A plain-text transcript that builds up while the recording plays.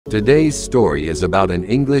Today's story is about an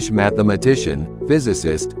English mathematician,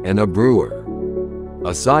 physicist, and a brewer.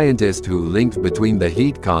 A scientist who linked between the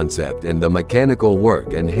heat concept and the mechanical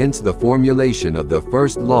work and hence the formulation of the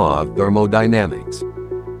first law of thermodynamics.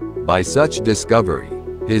 By such discovery,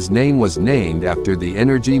 his name was named after the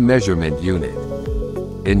energy measurement unit.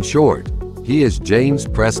 In short, he is James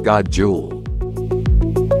Prescott Joule.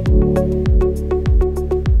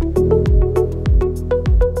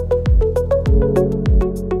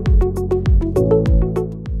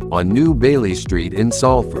 On New Bailey Street in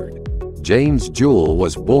Salford, James Joule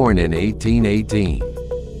was born in 1818.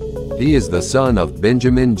 He is the son of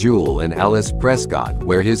Benjamin Joule and Alice Prescott,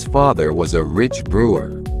 where his father was a rich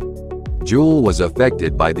brewer. Joule was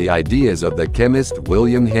affected by the ideas of the chemist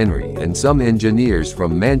William Henry and some engineers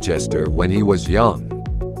from Manchester when he was young.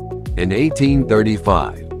 In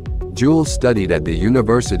 1835, Joule studied at the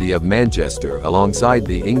University of Manchester alongside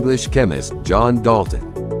the English chemist John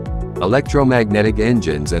Dalton. Electromagnetic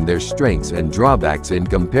engines and their strengths and drawbacks in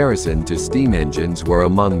comparison to steam engines were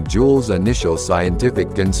among Joule's initial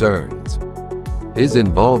scientific concerns. His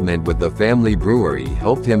involvement with the family brewery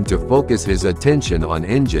helped him to focus his attention on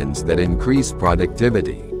engines that increase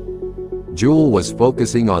productivity. Joule was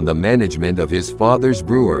focusing on the management of his father's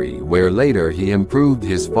brewery, where later he improved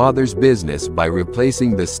his father's business by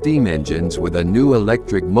replacing the steam engines with a new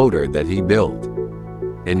electric motor that he built.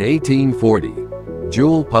 In 1840,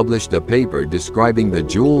 Joule published a paper describing the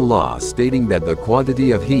Joule law, stating that the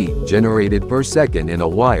quantity of heat generated per second in a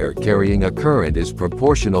wire carrying a current is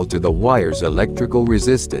proportional to the wire's electrical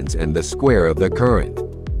resistance and the square of the current.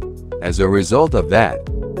 As a result of that,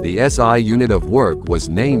 the SI unit of work was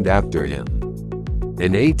named after him.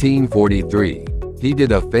 In 1843, he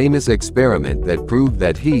did a famous experiment that proved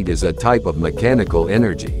that heat is a type of mechanical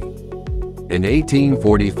energy. In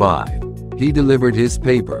 1845, he delivered his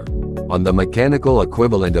paper on the mechanical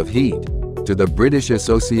equivalent of heat to the British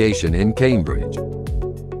Association in Cambridge.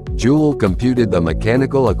 Joule computed the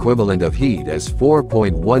mechanical equivalent of heat as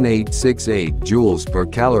 4.1868 joules per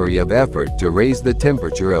calorie of effort to raise the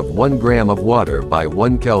temperature of 1 gram of water by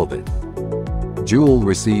 1 Kelvin. Joule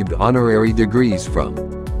received honorary degrees from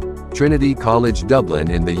Trinity College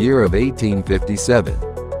Dublin in the year of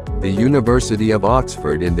 1857, the University of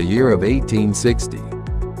Oxford in the year of 1860,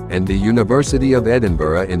 and the University of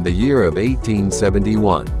Edinburgh in the year of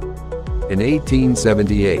 1871. In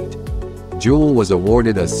 1878, Joule was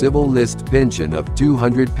awarded a civil list pension of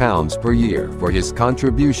 £200 per year for his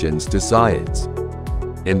contributions to science.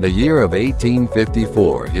 In the year of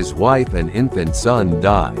 1854, his wife and infant son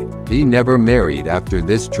died. He never married after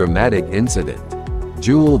this traumatic incident.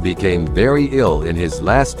 Joule became very ill in his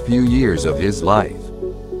last few years of his life.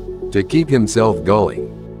 To keep himself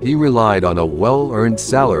going, he relied on a well-earned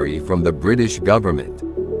salary from the British government.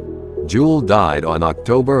 Joule died on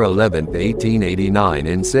October 11, 1889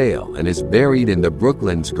 in Sale and is buried in the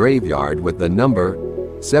Brooklands graveyard with the number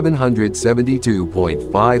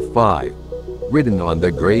 772.55 written on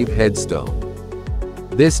the grave headstone.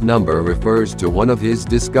 This number refers to one of his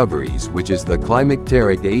discoveries, which is the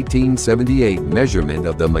climacteric 1878 measurement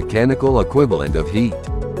of the mechanical equivalent of heat.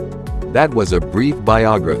 That was a brief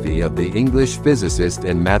biography of the English physicist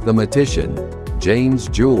and mathematician, James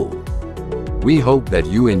Joule. We hope that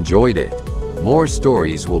you enjoyed it. More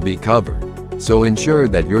stories will be covered, so ensure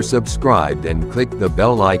that you're subscribed and click the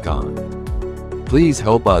bell icon. Please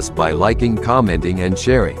help us by liking, commenting, and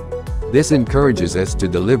sharing. This encourages us to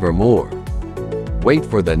deliver more. Wait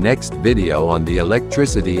for the next video on the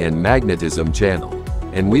Electricity and Magnetism channel,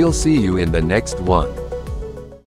 and we'll see you in the next one.